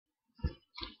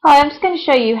Hi, I'm just going to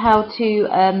show you how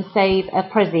to save a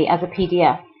Prezi as a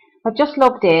PDF. I've just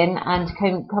logged in and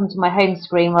come to my home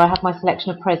screen where I have my selection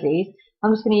of Prezis.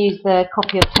 I'm just going to use the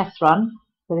copy of test run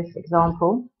for this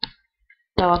example.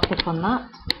 So I'll click on that.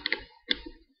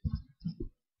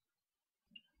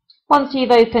 Once you've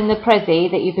opened the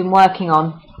Prezi that you've been working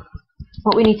on,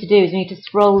 what we need to do is we need to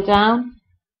scroll down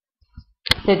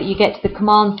so that you get to the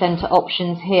Command Center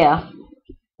options here.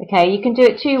 Okay, you can do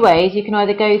it two ways. You can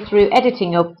either go through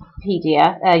editing your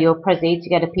PDF, your Prezi to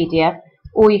get a PDF,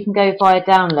 or you can go via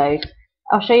download.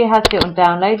 I'll show you how to do it on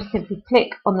download. Simply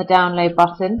click on the download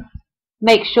button.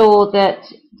 Make sure that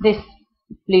this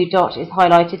blue dot is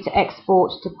highlighted to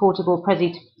export to portable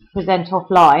Prezi to present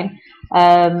offline,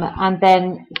 and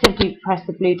then simply press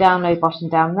the blue download button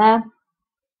down there.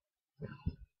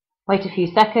 Wait a few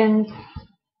seconds.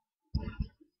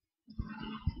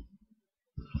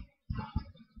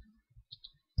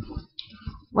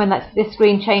 When this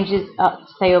screen changes up,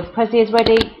 say your Prezi is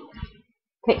ready,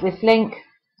 click this link,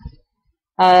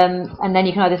 and then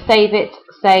you can either save it,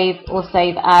 or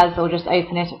save as, or just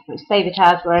open it, save it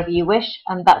as wherever you wish,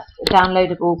 and that's a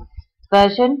downloadable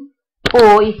version.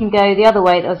 Or you can go the other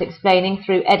way that I was explaining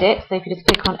through edit. So if you just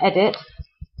click on edit,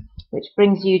 which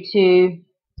brings you to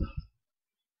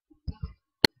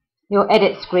your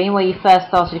edit screen where you first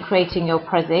started creating your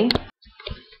Prezi.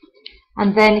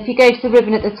 And then if you go to the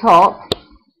ribbon at the top,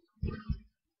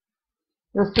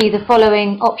 you'll see the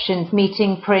following options: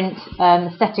 meeting, print,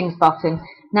 settings button.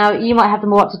 Now you might have the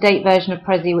more up-to-date version of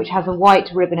Prezi, which has a white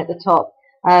ribbon at the top,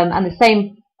 and the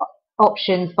same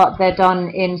options, but they're done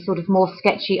in sort of more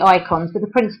sketchy icons, but the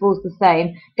principle is the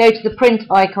same. Go to the print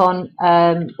icon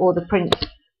or the print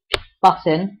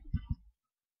button,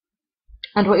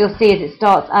 and what you'll see is it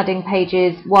starts adding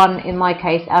pages, 1 in my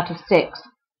case out of 6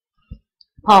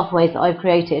 pathways that I've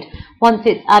created. Once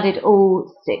it's added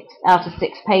all 6 out of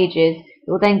 6 pages, it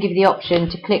will then give you the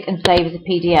option to click and save as a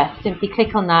PDF. Simply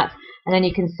click on that and then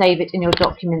you can save it in your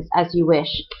documents as you wish.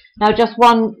 Now just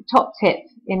one top tip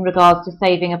in regards to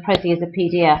saving a Prezi as a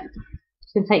PDF.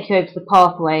 It's going to take you over to the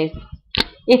pathways.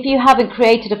 If you haven't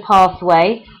created a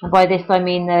pathway, and by this I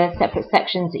mean the separate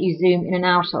sections that you zoom in and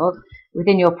out of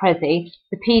within your Prezi,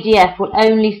 the PDF will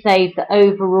only save the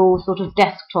overall sort of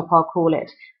desktop, I'll call it,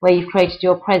 where you've created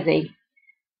your Prezi.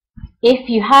 If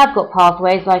you have got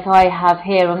pathways like I have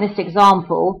here on this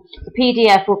example, the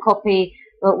PDF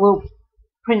will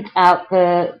print out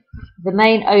the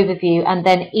main overview and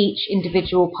then each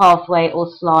individual pathway or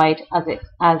slide as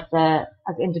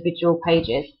individual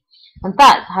pages. And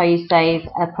that's how you save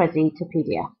a Prezi to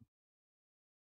PDF.